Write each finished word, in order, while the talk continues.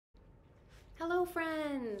Hello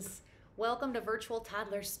friends! Welcome to Virtual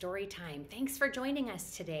Toddler Storytime. Thanks for joining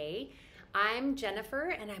us today. I'm Jennifer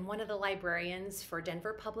and I'm one of the librarians for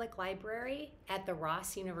Denver Public Library at the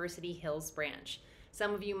Ross University Hills branch.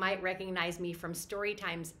 Some of you might recognize me from story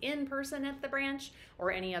times in person at the branch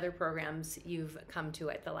or any other programs you've come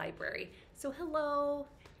to at the library. So hello,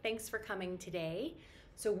 thanks for coming today.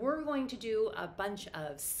 So we're going to do a bunch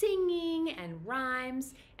of singing and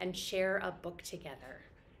rhymes and share a book together.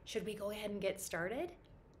 Should we go ahead and get started?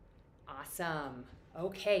 Awesome.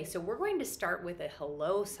 Okay, so we're going to start with a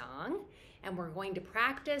hello song and we're going to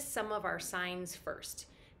practice some of our signs first.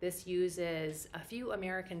 This uses a few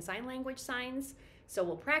American Sign Language signs, so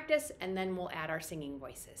we'll practice and then we'll add our singing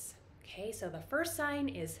voices. Okay, so the first sign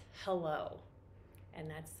is hello, and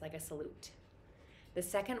that's like a salute. The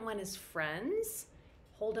second one is friends.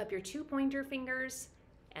 Hold up your 2 pointer fingers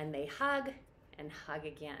and they hug and hug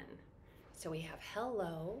again. So we have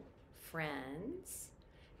hello, friends.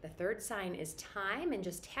 The third sign is time, and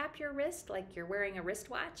just tap your wrist like you're wearing a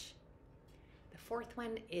wristwatch. The fourth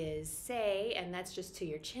one is say, and that's just to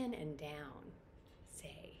your chin and down.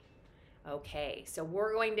 Say. Okay, so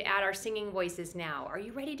we're going to add our singing voices now. Are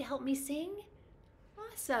you ready to help me sing?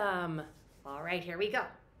 Awesome. All right, here we go.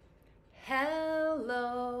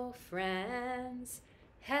 Hello, friends.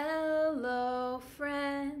 Hello,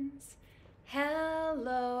 friends.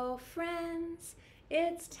 Hello, friends.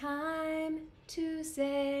 It's time to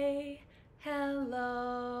say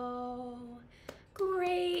hello.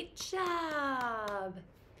 Great job.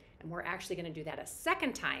 And we're actually going to do that a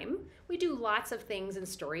second time. We do lots of things in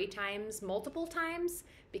story times multiple times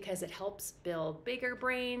because it helps build bigger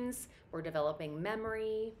brains. We're developing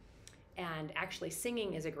memory. And actually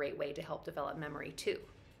singing is a great way to help develop memory too.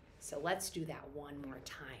 So let's do that one more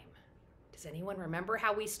time. Does anyone remember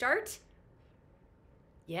how we start?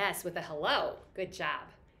 Yes, with a hello. Good job.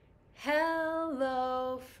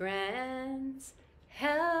 Hello, friends.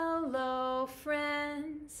 Hello,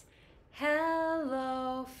 friends.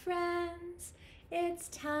 Hello, friends. It's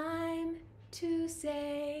time to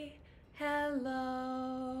say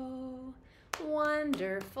hello.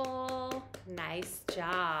 Wonderful. Nice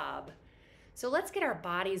job. So let's get our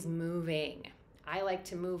bodies moving. I like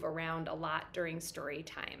to move around a lot during story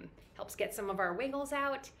time. Helps get some of our wiggles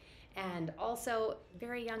out. And also,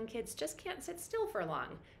 very young kids just can't sit still for long.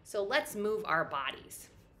 So let's move our bodies.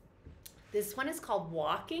 This one is called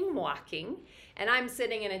walking, and I'm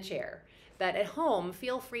sitting in a chair. But at home,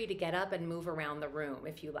 feel free to get up and move around the room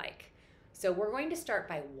if you like. So we're going to start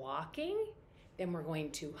by walking, then we're going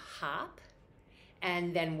to hop,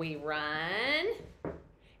 and then we run,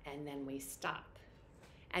 and then we stop.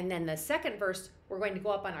 And then the second verse, we're going to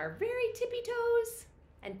go up on our very tippy toes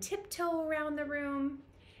and tiptoe around the room.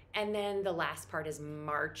 And then the last part is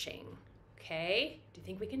marching, okay? Do you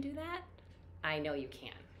think we can do that? I know you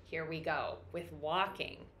can. Here we go with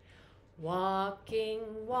walking. Walking,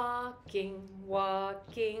 walking,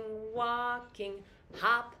 walking, walking.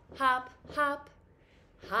 Hop, hop, hop.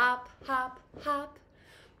 Hop, hop, hop.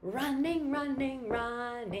 Running, running,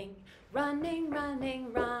 running. Running,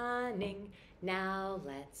 running, running. Now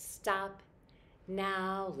let's stop.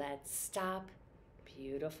 Now let's stop.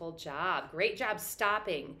 Beautiful job. Great job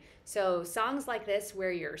stopping. So songs like this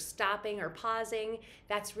where you're stopping or pausing,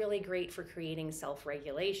 that's really great for creating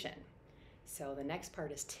self-regulation. So the next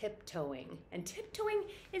part is tiptoeing. And tiptoeing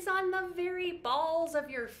is on the very balls of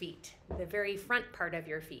your feet, the very front part of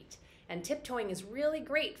your feet. And tiptoeing is really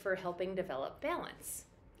great for helping develop balance.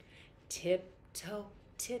 Tiptoe,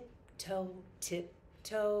 tiptoe,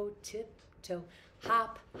 tiptoe, tiptoe.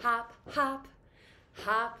 Hop, hop, hop.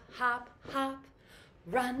 Hop, hop, hop.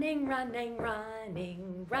 Running, running,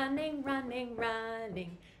 running, running, running,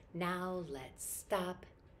 running. Now let's stop.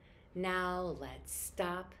 Now let's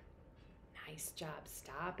stop. Nice job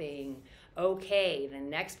stopping. Okay, the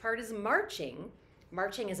next part is marching.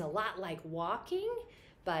 Marching is a lot like walking,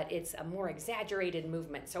 but it's a more exaggerated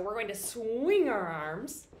movement. So we're going to swing our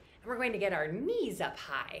arms and we're going to get our knees up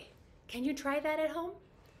high. Can you try that at home?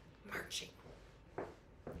 Marching.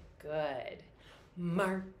 Good.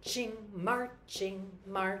 Marching, marching,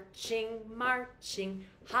 marching, marching.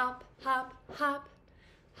 Hop, hop, hop.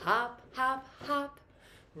 Hop, hop, hop.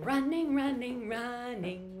 Running, running,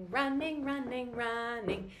 running, running, running,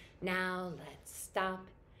 running. Now let's stop.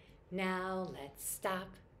 Now let's stop.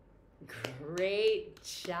 Great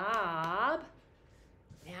job.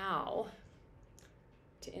 Now,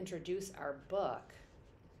 to introduce our book,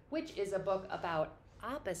 which is a book about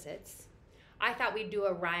opposites, I thought we'd do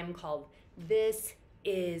a rhyme called This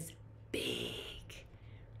is Big.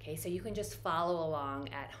 Okay, so you can just follow along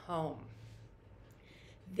at home.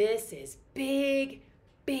 This is big,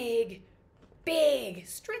 big, big.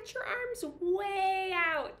 Stretch your arms way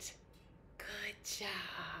out. Good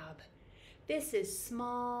job. This is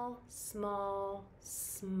small, small,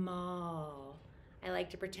 small. I like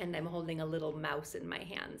to pretend I'm holding a little mouse in my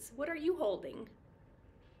hands. What are you holding?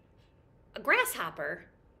 A grasshopper.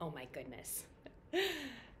 Oh my goodness.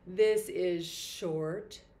 This is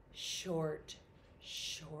short, short,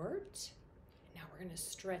 short. Now we're going to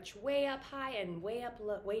stretch way up high and way up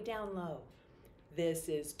low, way down low. This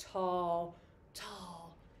is tall,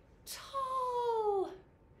 tall, tall.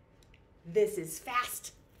 This is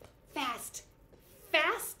fast, fast,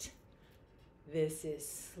 fast. This is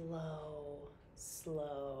slow,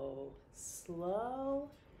 slow, slow.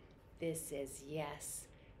 This is yes,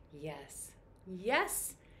 yes,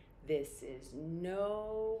 yes. This is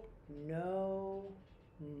no, no,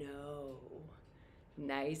 no.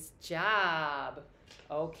 Nice job.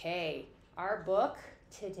 Okay, our book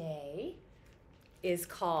today is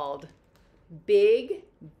called Big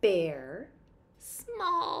Bear,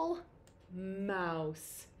 Small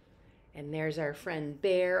Mouse. And there's our friend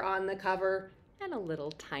Bear on the cover and a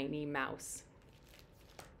little tiny mouse.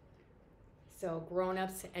 So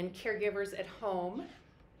grown-ups and caregivers at home,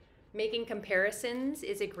 making comparisons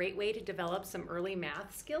is a great way to develop some early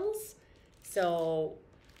math skills. So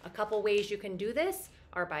a couple ways you can do this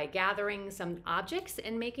are by gathering some objects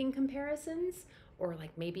and making comparisons, or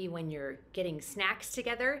like maybe when you're getting snacks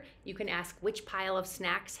together, you can ask which pile of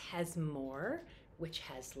snacks has more, which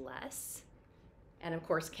has less. And of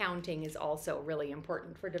course, counting is also really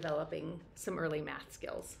important for developing some early math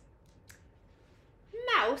skills.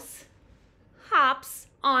 Mouse hops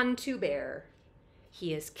onto Bear.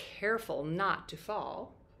 He is careful not to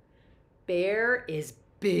fall. Bear is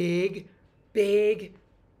big, big,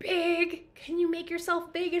 big. Can you make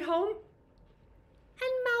yourself big at home?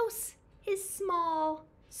 And Mouse is small,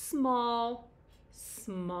 small,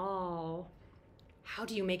 small. How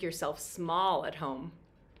do you make yourself small at home?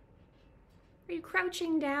 Are you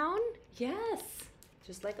crouching down? Yes,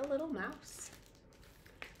 just like a little mouse.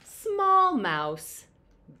 Small mouse,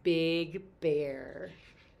 big bear.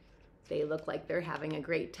 They look like they're having a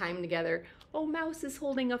great time together. Oh, Mouse is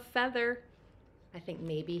holding a feather. I think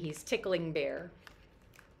maybe he's tickling Bear.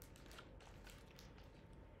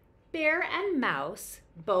 Bear and Mouse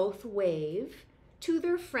both wave to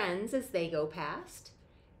their friends as they go past.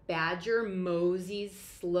 Badger moseys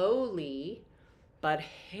slowly, but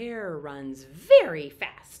Hare runs very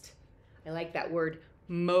fast. I like that word,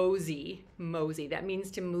 mosey. Mosey, that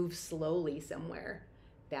means to move slowly somewhere.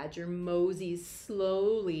 Badger moseys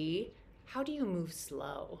slowly. How do you move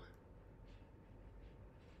slow?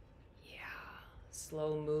 Yeah,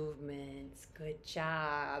 slow movements. Good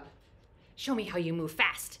job. Show me how you move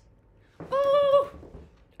fast. Oh,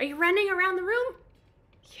 are you running around the room?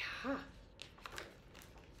 Yeah.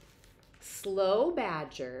 Slow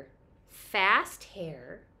badger, fast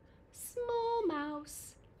hare, small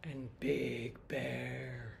mouse, and big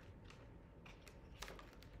bear.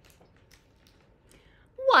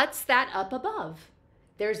 What's that up above?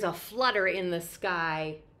 There's a flutter in the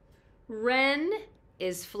sky. Wren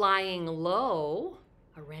is flying low.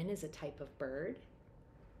 A wren is a type of bird.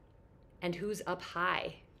 And who's up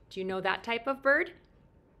high? Do you know that type of bird?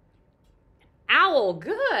 Owl,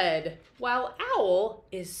 good. While owl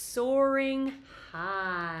is soaring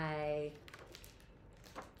high.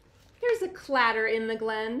 There's a clatter in the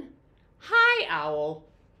glen. High owl,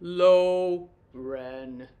 low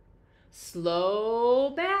wren. Slow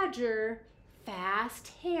badger,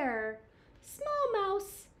 fast hare, small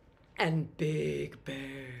mouse, and big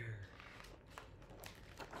bear.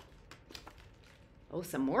 Oh,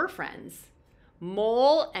 some more friends.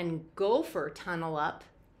 Mole and gopher tunnel up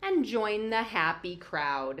and join the happy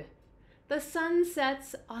crowd. The sun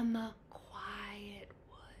sets on the quiet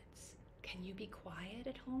woods. Can you be quiet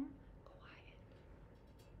at home? Quiet.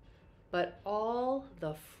 But all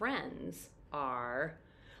the friends are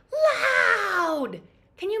loud!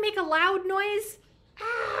 Can you make a loud noise?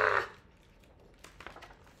 Ah!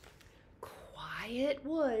 Quiet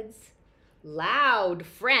woods, loud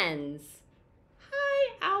friends.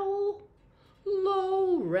 High owl,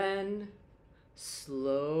 low wren,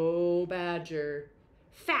 slow badger,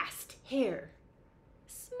 fast hare,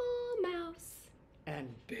 small mouse,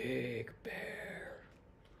 and big bear.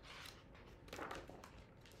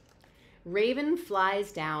 Raven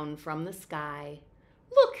flies down from the sky.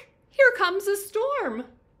 Look, here comes a storm.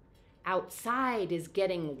 Outside is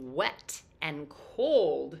getting wet and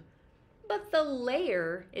cold, but the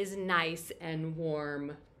lair is nice and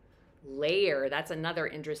warm. Lair, that's another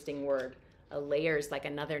interesting word. A lair is like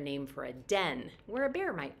another name for a den where a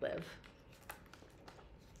bear might live.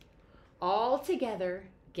 All together,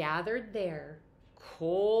 gathered there,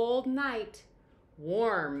 cold night,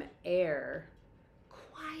 warm air,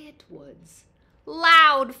 quiet woods,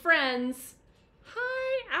 loud friends,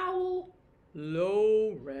 high owl,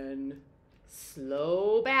 low wren,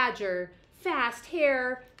 slow badger, fast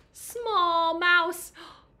hare, small mouse.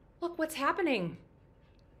 Look what's happening.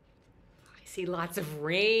 I see lots of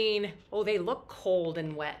rain. Oh, they look cold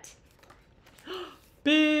and wet.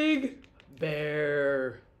 Big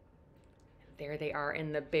bear. There they are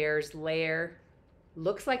in the bear's lair.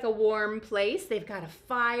 Looks like a warm place. They've got a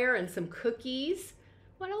fire and some cookies.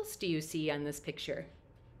 What else do you see on this picture?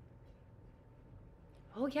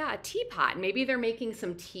 Oh yeah, a teapot. Maybe they're making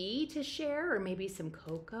some tea to share, or maybe some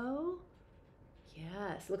cocoa.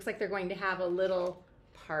 Yes, looks like they're going to have a little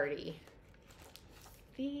party.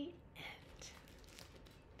 The end.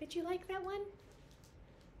 Did you like that one?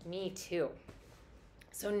 Me too.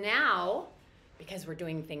 So now, because we're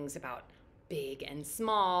doing things about big and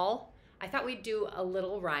small, I thought we'd do a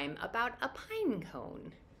little rhyme about a pine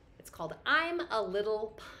cone. It's called I'm a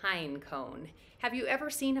Little Pine Cone. Have you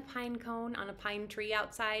ever seen a pine cone on a pine tree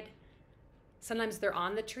outside? Sometimes they're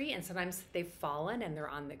on the tree and sometimes they've fallen and they're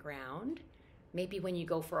on the ground. Maybe when you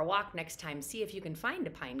go for a walk next time, see if you can find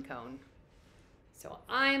a pine cone. So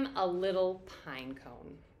I'm a little pine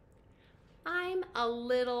cone. I'm a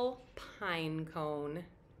little pine cone.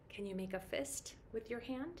 Can you make a fist with your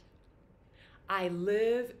hand? I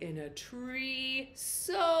live in a tree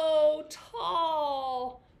so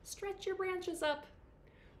tall. Stretch your branches up.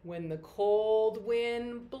 When the cold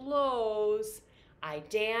wind blows, I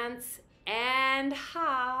dance and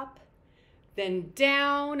hop, then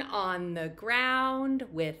down on the ground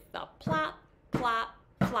with the plop, plop,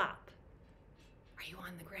 plop. Are you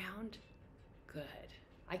on the ground? Good.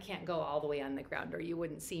 I can't go all the way on the ground or you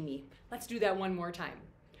wouldn't see me. Let's do that one more time.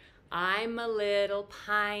 I'm a little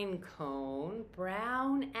pine cone,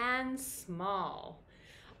 brown and small.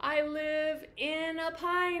 I live in a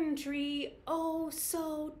pine tree, oh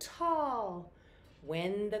so tall.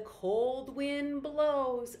 When the cold wind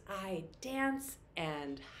blows, I dance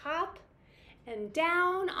and hop, and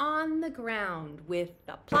down on the ground with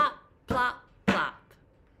the plop, plop, plop.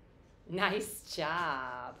 Nice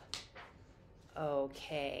job.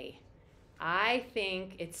 Okay, I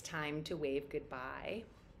think it's time to wave goodbye.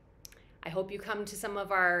 I hope you come to some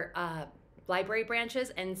of our library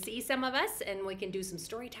branches and see some of us, and we can do some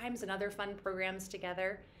story times and other fun programs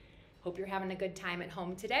together. Hope you're having a good time at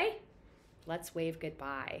home today. Let's wave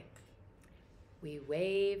goodbye. We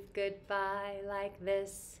wave goodbye like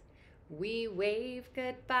this. We wave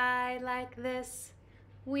goodbye like this.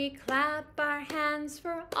 We clap our hands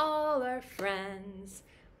for all our friends.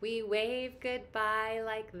 We wave goodbye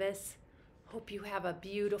like this. Hope you have a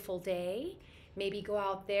beautiful day. Maybe go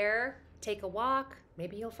out there, take a walk.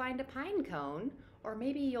 Maybe you'll find a pine cone, or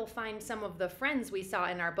maybe you'll find some of the friends we saw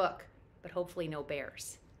in our book, but hopefully no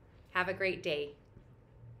bears. Have a great day.